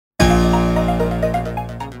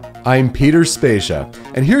I'm Peter Spezia,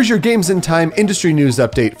 and here's your Games in Time industry news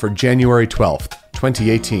update for January 12th,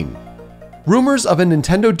 2018. Rumors of a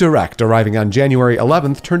Nintendo Direct arriving on January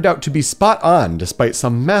 11th turned out to be spot on despite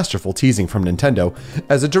some masterful teasing from Nintendo,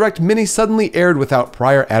 as a Direct Mini suddenly aired without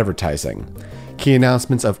prior advertising. Key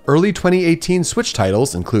announcements of early 2018 Switch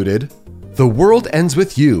titles included The World Ends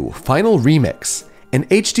With You Final Remix, an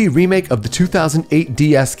HD remake of the 2008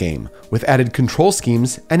 DS game with added control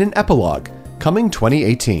schemes and an epilogue, coming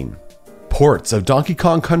 2018. Ports of Donkey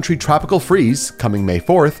Kong Country Tropical Freeze, coming May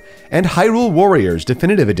 4th, and Hyrule Warriors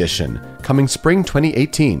Definitive Edition, coming spring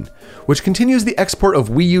 2018, which continues the export of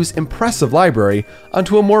Wii U's impressive library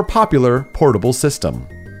onto a more popular portable system.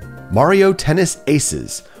 Mario Tennis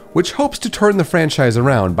Aces, which hopes to turn the franchise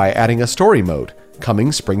around by adding a story mode,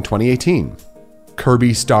 coming spring 2018.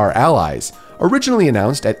 Kirby Star Allies, originally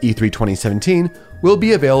announced at E3 2017, will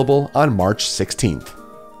be available on March 16th.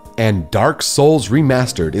 And Dark Souls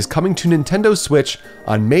Remastered is coming to Nintendo Switch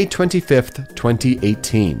on May 25th,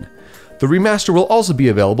 2018. The remaster will also be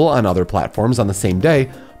available on other platforms on the same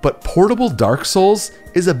day, but portable Dark Souls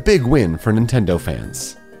is a big win for Nintendo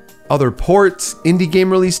fans. Other ports, indie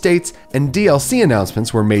game release dates, and DLC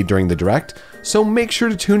announcements were made during the Direct, so make sure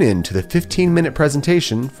to tune in to the 15-minute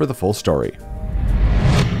presentation for the full story.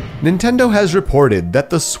 Nintendo has reported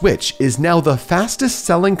that the Switch is now the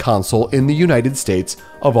fastest-selling console in the United States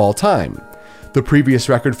of all time. The previous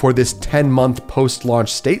record for this 10-month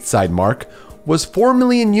post-launch stateside mark was 4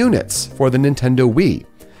 million units for the Nintendo Wii.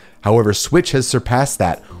 However, Switch has surpassed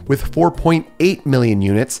that with 4.8 million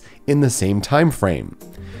units in the same time frame.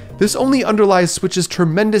 This only underlies Switch's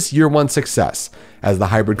tremendous year-one success, as the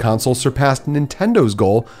hybrid console surpassed Nintendo's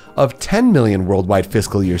goal of 10 million worldwide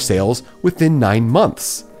fiscal year sales within 9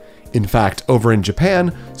 months. In fact, over in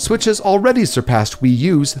Japan, Switch has already surpassed Wii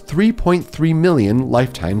U's 3.3 million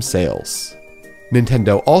lifetime sales.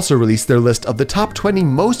 Nintendo also released their list of the top 20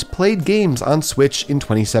 most played games on Switch in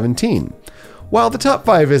 2017. While the top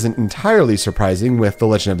 5 isn't entirely surprising, with The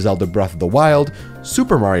Legend of Zelda Breath of the Wild,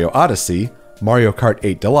 Super Mario Odyssey, Mario Kart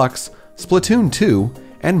 8 Deluxe, Splatoon 2,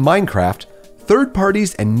 and Minecraft, third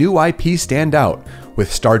parties and new IP stand out,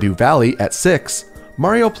 with Stardew Valley at 6,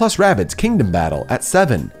 Mario + Rabbids Kingdom Battle at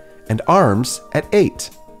 7, and ARMS at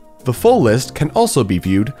 8. The full list can also be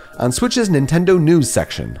viewed on Switch's Nintendo News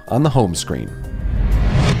section on the home screen.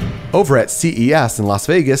 Over at CES in Las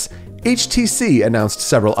Vegas, HTC announced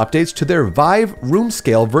several updates to their Vive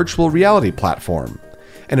room-scale virtual reality platform.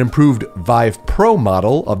 An improved Vive Pro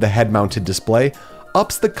model of the head-mounted display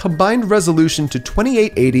ups the combined resolution to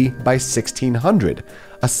 2880 by 1600,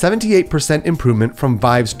 a 78% improvement from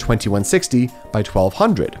Vive's 2160 by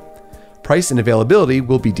 1200. Price and availability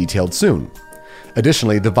will be detailed soon.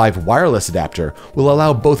 Additionally, the Vive wireless adapter will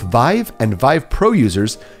allow both Vive and Vive Pro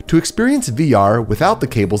users to experience VR without the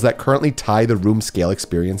cables that currently tie the room scale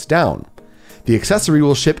experience down. The accessory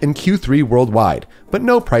will ship in Q3 worldwide, but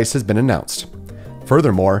no price has been announced.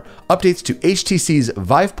 Furthermore, updates to HTC's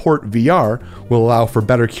Viveport VR will allow for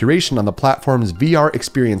better curation on the platform's VR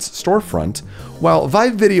experience storefront, while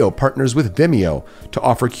Vive Video partners with Vimeo to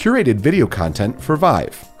offer curated video content for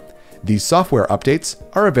Vive. These software updates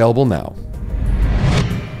are available now.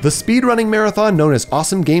 The speedrunning marathon known as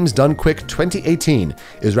Awesome Games Done Quick 2018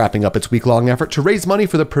 is wrapping up its week-long effort to raise money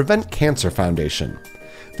for the Prevent Cancer Foundation.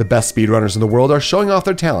 The best speedrunners in the world are showing off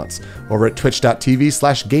their talents over at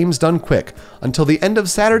twitch.tv/gamesdonequick until the end of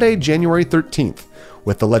Saturday, January 13th,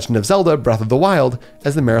 with The Legend of Zelda Breath of the Wild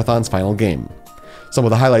as the marathon's final game. Some of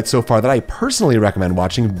the highlights so far that I personally recommend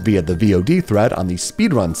watching via the VOD thread on the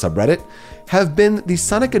Speedrun subreddit have been the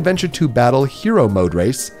Sonic Adventure 2 Battle Hero Mode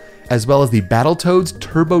race, as well as the Battletoads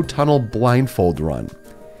Turbo Tunnel Blindfold Run.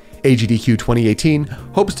 AGDQ 2018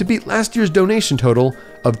 hopes to beat last year's donation total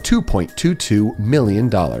of $2.22 million.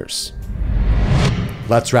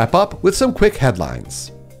 Let's wrap up with some quick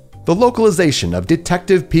headlines. The localization of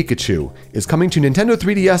Detective Pikachu is coming to Nintendo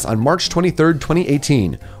 3DS on March 23,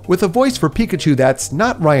 2018, with a voice for Pikachu that's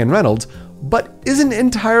not Ryan Reynolds, but isn't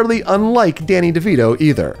entirely unlike Danny DeVito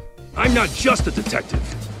either. I'm not just a detective.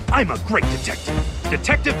 I'm a great detective.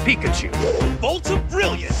 Detective Pikachu. Bolt of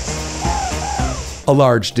brilliance. A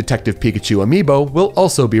large Detective Pikachu amiibo will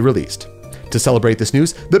also be released. To celebrate this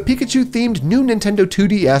news, the Pikachu-themed new Nintendo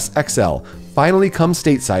 2DS XL finally comes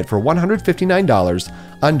stateside for $159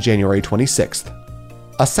 on January 26th.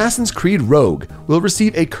 Assassin's Creed Rogue will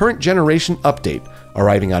receive a current generation update,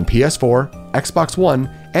 arriving on PS4, Xbox One,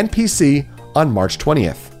 and PC on March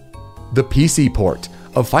 20th. The PC port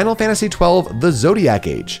of Final Fantasy XII The Zodiac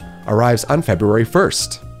Age arrives on February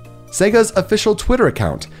 1st. Sega's official Twitter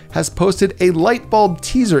account has posted a light bulb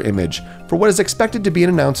teaser image for what is expected to be an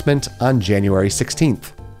announcement on January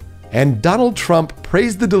 16th. And Donald Trump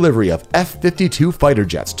praised the delivery of F-52 fighter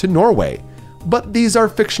jets to Norway, but these are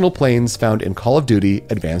fictional planes found in Call of Duty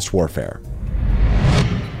Advanced Warfare.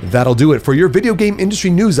 That'll do it for your video game industry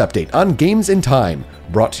news update on Games in Time,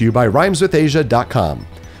 brought to you by RhymesWithAsia.com.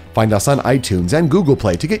 Find us on iTunes and Google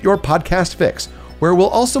Play to get your podcast fix, where we'll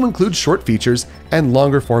also include short features and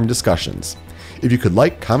longer-form discussions. If you could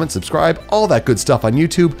like, comment, subscribe, all that good stuff on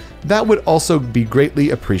YouTube, that would also be greatly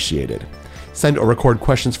appreciated. Send or record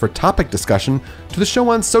questions for topic discussion to the show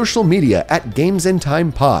on social media at Games in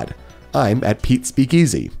Time Pod. I'm at Pete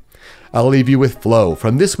Speakeasy. I'll leave you with Flow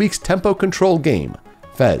from this week's tempo control game,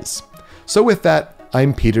 Fez. So with that,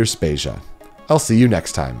 I'm Peter Spezia. I'll see you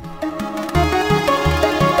next time.